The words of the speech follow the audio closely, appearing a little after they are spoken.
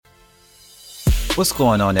What's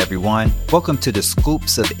going on, everyone? Welcome to the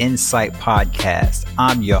Scoops of Insight podcast.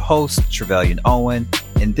 I'm your host, Trevelyan Owen,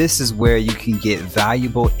 and this is where you can get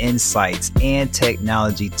valuable insights and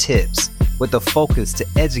technology tips with a focus to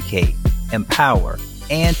educate, empower,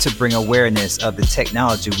 and to bring awareness of the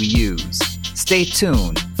technology we use. Stay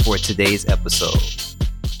tuned for today's episode.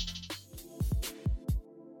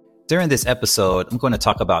 During this episode, I'm going to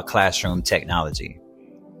talk about classroom technology.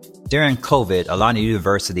 During COVID, a lot of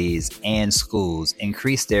universities and schools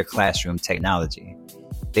increased their classroom technology.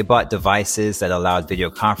 They bought devices that allowed video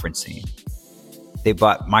conferencing. They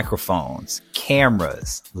bought microphones,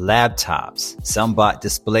 cameras, laptops. Some bought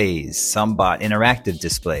displays. Some bought interactive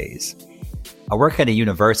displays. I work at a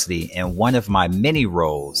university, and one of my many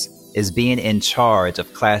roles is being in charge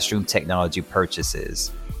of classroom technology purchases.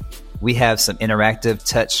 We have some interactive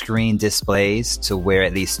touchscreen displays to where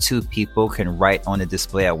at least two people can write on the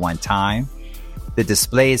display at one time. The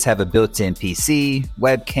displays have a built-in PC,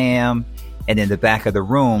 webcam, and in the back of the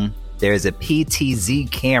room, there's a PTZ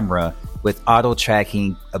camera with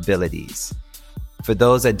auto-tracking abilities. For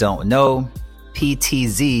those that don't know,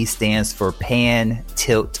 PTZ stands for Pan,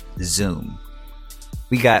 Tilt, Zoom.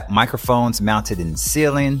 We got microphones mounted in the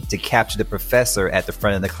ceiling to capture the professor at the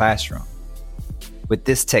front of the classroom. With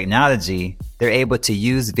this technology, they're able to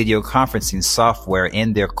use video conferencing software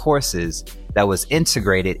in their courses that was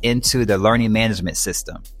integrated into the learning management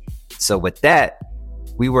system. So with that,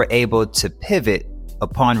 we were able to pivot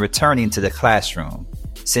upon returning to the classroom,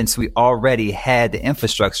 since we already had the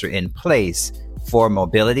infrastructure in place for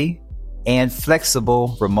mobility and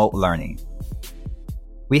flexible remote learning.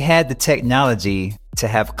 We had the technology to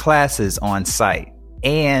have classes on site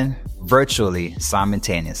and virtually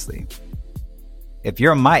simultaneously. If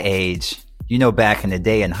you're my age, you know back in the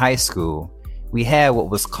day in high school, we had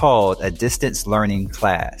what was called a distance learning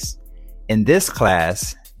class. In this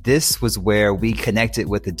class, this was where we connected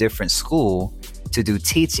with a different school to do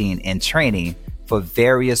teaching and training for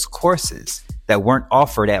various courses that weren't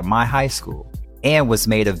offered at my high school and was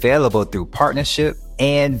made available through partnership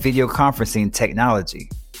and video conferencing technology.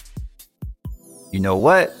 You know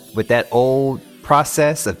what? With that old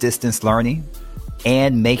process of distance learning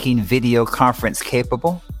and making video conference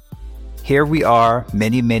capable, here we are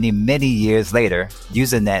many years later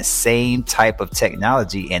using that same type of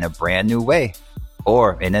technology in a brand new way,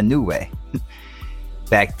 or in a new way.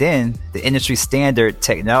 Back then, the industry standard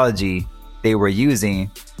technology they were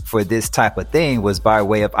using for this type of thing was by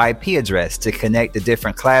way of IP address to connect the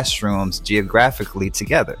different classrooms geographically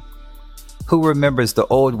together. Who remembers the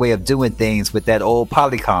old way of doing things with that old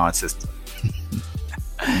Polycom system?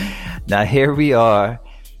 Now here we are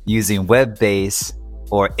using web-based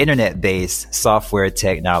or internet-based software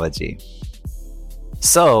technology.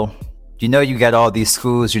 So, you got all these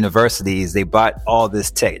schools, universities, they bought all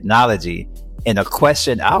this technology. And a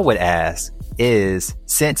question I would ask is,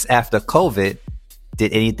 since after COVID,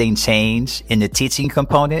 did anything change in the teaching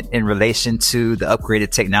component in relation to the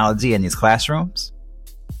upgraded technology in these classrooms?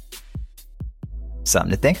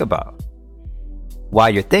 Something to think about. While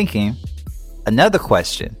you're thinking, another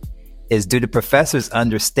question is, do the professors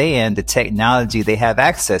understand the technology they have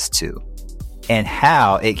access to and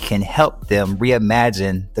how it can help them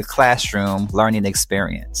reimagine the classroom learning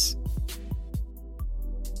experience?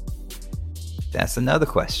 That's another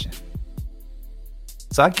question.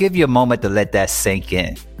 So I'll give you a moment to let that sink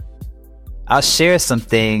in. I'll share some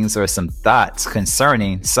things or some thoughts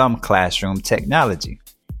concerning some classroom technology.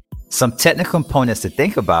 Some technical components to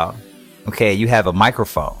think about. Okay, you have a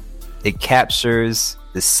microphone. It captures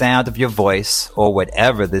the sound of your voice or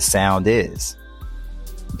whatever the sound is.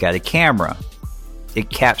 You got a camera. It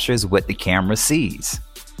captures what the camera sees.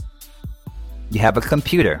 You have a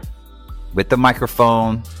computer with the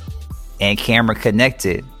microphone and camera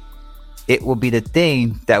connected. It will be the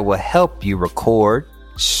thing that will help you record,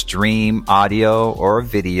 stream audio or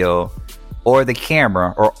video, or the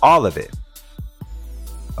camera, or all of it.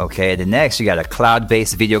 Okay, then next you got a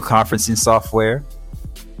cloud-based video conferencing software.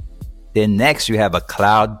 Then next you have a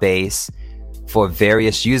cloud-based for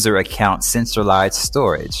various user account centralized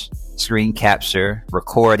storage, screen capture,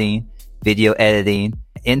 recording, video editing,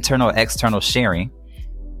 internal, external sharing,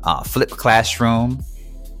 flipped classroom,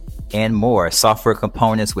 and more software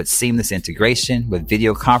components with seamless integration with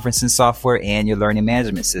video conferencing software and your learning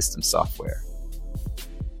management system software.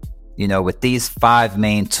 With these 5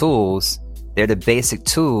 main tools, they're the basic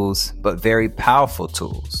tools, but very powerful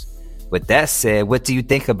tools. With that said, what do you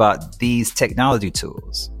think about these technology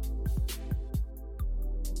tools?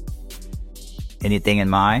 Anything in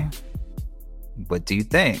mind? What do you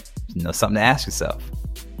think? Something to ask yourself.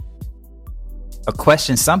 A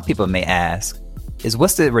question some people may ask is,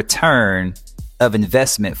 what's the return of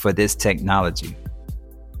investment for this technology?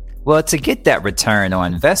 Well, to get that return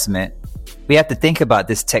on investment, we have to think about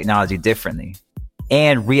this technology differently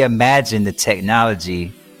and reimagine the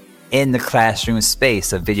technology in the classroom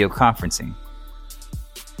space of video conferencing.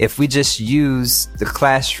 If we just use the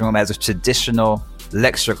classroom as a traditional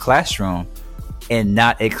lecture classroom and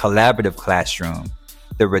not a collaborative classroom,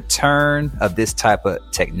 the return of this type of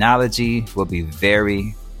technology will be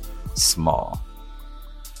very small.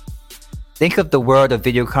 Think of the world of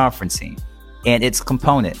video conferencing and its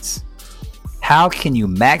components. How can you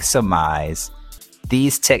maximize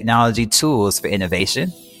these technology tools for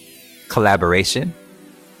innovation, collaboration,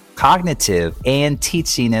 cognitive and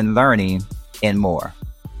teaching and learning, and more?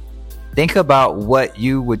 Think about what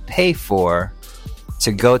you would pay for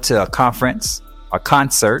to go to a conference, a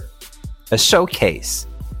concert, a showcase,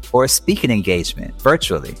 or a speaking engagement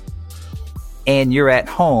virtually. And you're at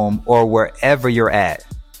home or wherever you're at,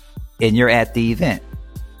 and you're at the event.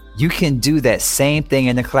 You can do that same thing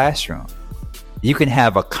in the classroom. You can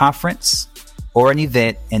have a conference or an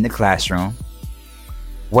event in the classroom.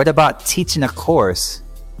 What about teaching a course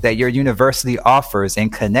that your university offers in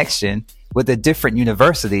connection with a different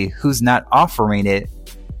university who's not offering it,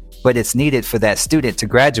 but it's needed for that student to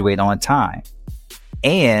graduate on time?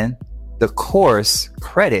 And the course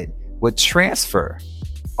credit would transfer.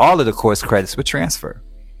 All of the course credits would transfer.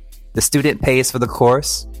 The student pays for the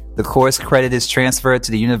course credit is transferred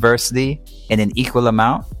to the university in an equal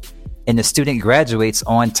amount, and the student graduates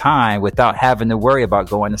on time without having to worry about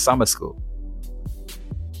going to summer school.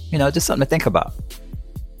 Just something to think about.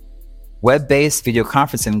 Web-based video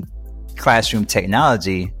conferencing classroom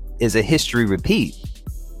technology is a history repeat,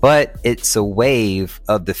 but it's a wave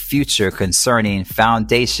of the future concerning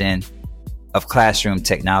foundation of classroom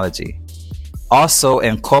technology. Also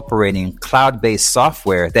incorporating cloud-based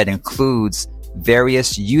software that includes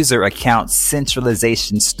various user account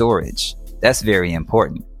centralization storage. That's very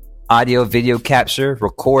important. Audio, video capture,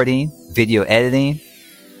 recording, video editing,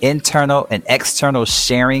 internal and external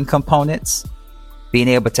sharing components, being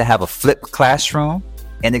able to have a flipped classroom,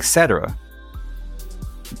 and etc.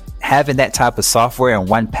 Having that type of software in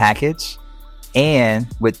one package, and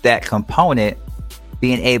with that component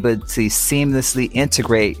being able to seamlessly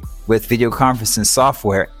integrate with video conferencing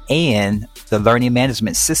software and the learning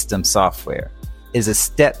management system software, is a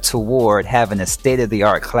step toward having a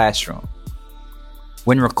state-of-the-art classroom.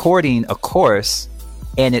 When recording a course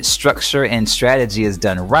and its structure and strategy is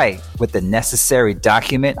done right, with the necessary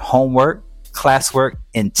document, homework, classwork,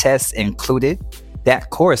 and tests included, that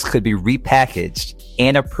course could be repackaged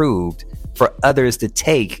and approved for others to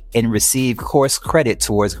take and receive course credit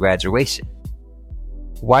towards graduation.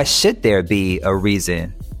 Why should there be a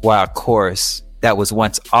reason why a course that was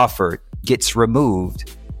once offered gets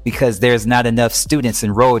removed because there's not enough students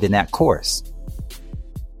enrolled in that course?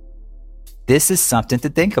 This is something to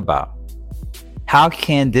think about. How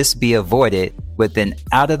can this be avoided with an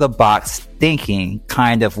out-of-the-box thinking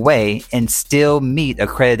kind of way and still meet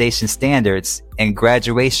accreditation standards and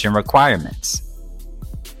graduation requirements?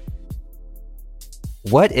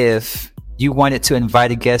 What if you wanted to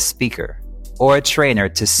invite a guest speaker or a trainer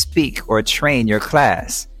to speak or train your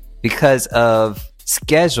class? Because of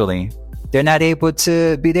scheduling, they're not able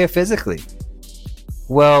to be there physically.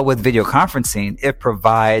 Well, with video conferencing, it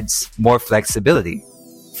provides more flexibility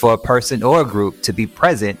for a person or a group to be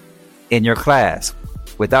present in your class.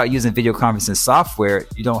 Without using video conferencing software,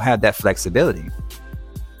 you don't have that flexibility.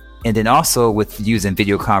 And then also with using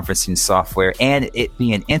video conferencing software and it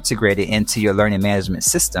being integrated into your learning management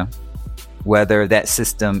system, whether that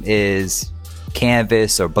system is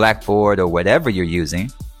Canvas or Blackboard or whatever you're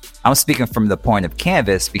using. I'm speaking from the point of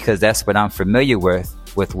Canvas because that's what I'm familiar with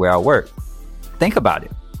where I work. Think about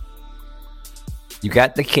it. You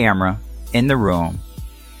got the camera in the room.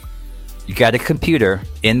 You got a computer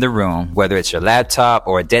in the room, whether it's your laptop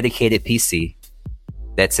or a dedicated PC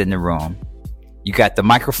that's in the room. You got the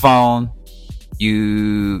microphone.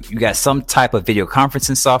 You got some type of video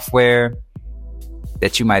conferencing software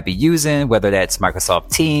that you might be using, whether that's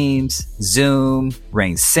Microsoft Teams, Zoom,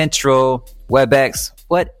 RingCentral, WebEx,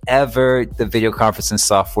 whatever the video conferencing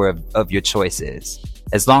software of your choice is,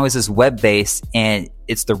 as long as it's web-based and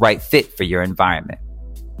it's the right fit for your environment.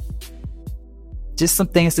 Just some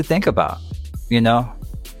things to think about, we have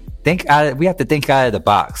to think out of the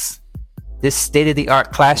box. This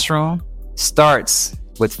state-of-the-art classroom starts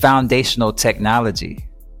with foundational technology.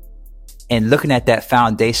 And looking at that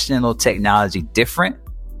foundational technology different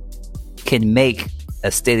can make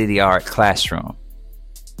a state-of-the-art classroom.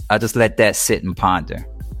 I'll just let that sit and ponder.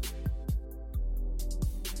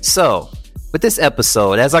 So, with this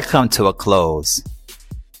episode, as I come to a close,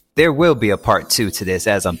 there will be a part 2 to this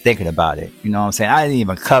as I'm thinking about it. You know what I'm saying? I didn't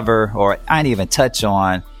even cover, or I didn't even touch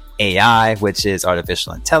on AI, which is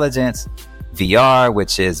artificial intelligence, VR,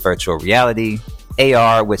 which is virtual reality,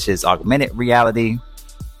 AR, which is augmented reality.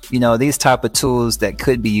 You know, these type of tools that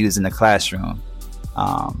could be used in the classroom.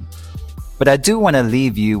 But I do want to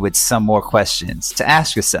leave you with some more questions to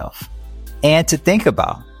ask yourself and to think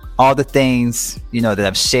about all the things, that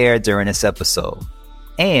I've shared during this episode.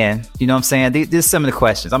 And, you know what I'm saying? These are some of the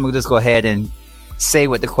questions. I'm going to just go ahead and say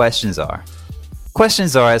what the questions are.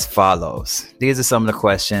 Questions are as follows. These are some of the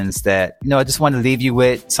questions that, I just want to leave you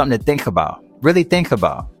with something to think about. Really think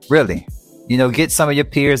about. Really. Get some of your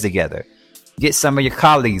peers together. Get some of your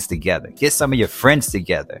colleagues together. Get some of your friends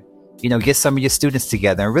together. Get some of your students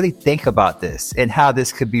together and really think about this and how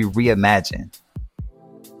this could be reimagined.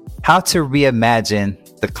 How to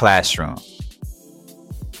reimagine the classroom.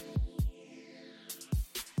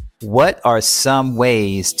 What are some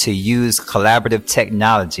ways to use collaborative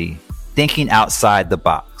technology thinking outside the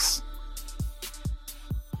box?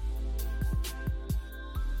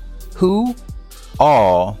 Who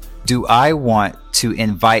all do I want to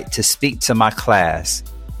invite to speak to my class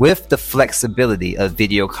with the flexibility of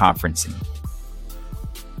video conferencing?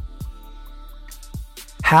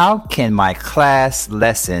 How can my class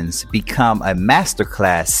lessons become a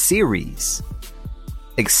masterclass series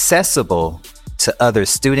accessible to other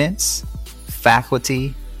students,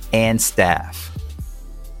 faculty, and staff?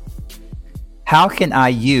 How can I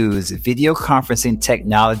use video conferencing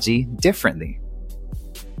technology differently?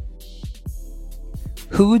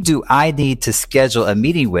 Who do I need to schedule a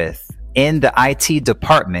meeting with in the IT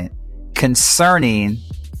department concerning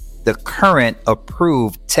the current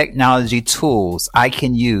approved technology tools I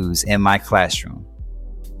can use in my classroom?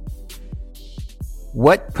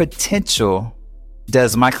 What potential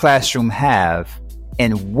does my classroom have,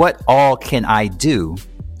 and what all can I do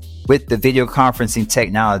with the video conferencing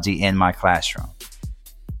technology in my classroom?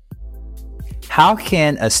 How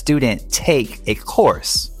can a student take a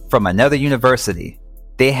course from another university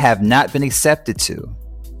they have not been accepted to,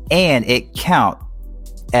 and it count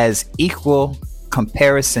as equal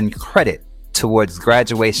comparison credit towards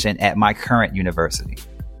graduation at my current university?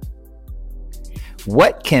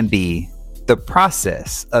 What can be the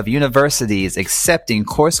process of universities accepting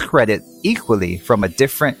course credit equally from a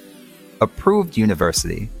different approved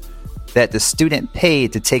university that the student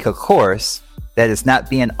paid to take a course that is not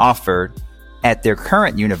being offered at their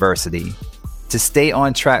current university to stay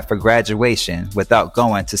on track for graduation without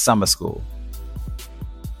going to summer school?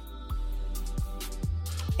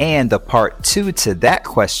 And the part 2 to that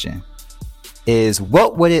question is,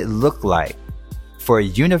 what would it look like for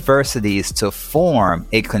universities to form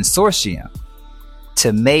a consortium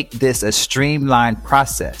to make this a streamlined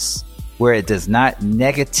process where it does not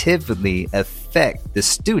negatively affect the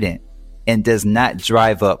student and does not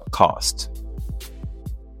drive up cost?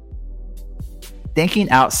 Thinking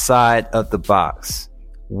outside of the box,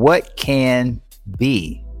 what can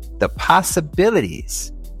be the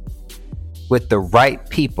possibilities with the right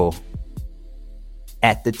people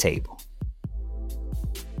at the table?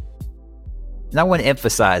 And I want to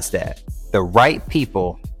emphasize that, the right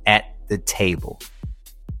people at the table.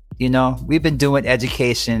 We've been doing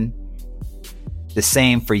education the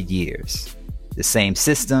same for years. The same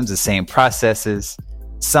systems, the same processes.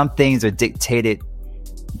 Some things are dictated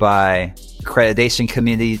by accreditation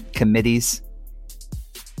committees.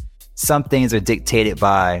 Some things are dictated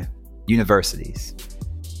by universities.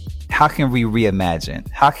 How can we reimagine?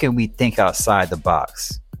 How can we think outside the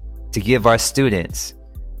box to give our students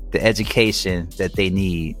the education that they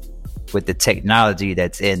need with the technology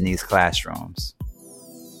that's in these classrooms?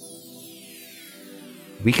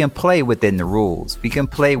 We can play within the rules. We can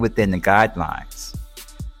play within the guidelines.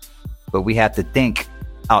 But we have to think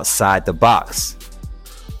outside the box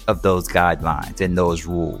of those guidelines and those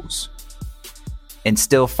rules and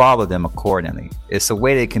still follow them accordingly. It's a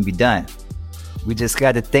way that it can be done. We just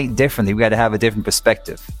got to think differently. We got to have a different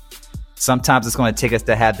perspective. Sometimes it's going to take us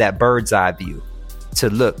to have that bird's eye view,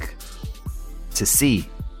 to look, to see,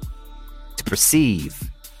 to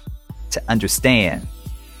perceive, to understand,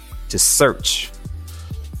 to search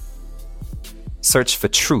for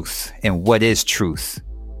truth. And what is truth?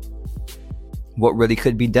 What really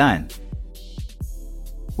could be done?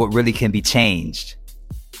 What really can be changed?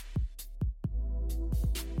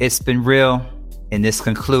 It's been real, and this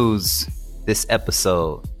concludes this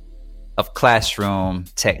episode of Classroom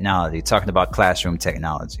Technology, talking about classroom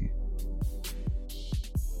technology.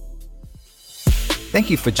 Thank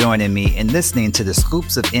you for joining me and listening to the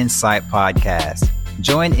Scoops of Insight podcast.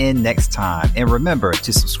 Join in next time, and remember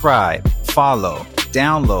to subscribe, follow,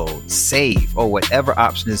 download, save, or whatever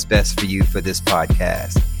option is best for you for this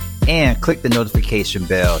podcast. And click the notification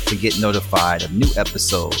bell to get notified of new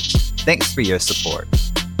episodes. Thanks for your support.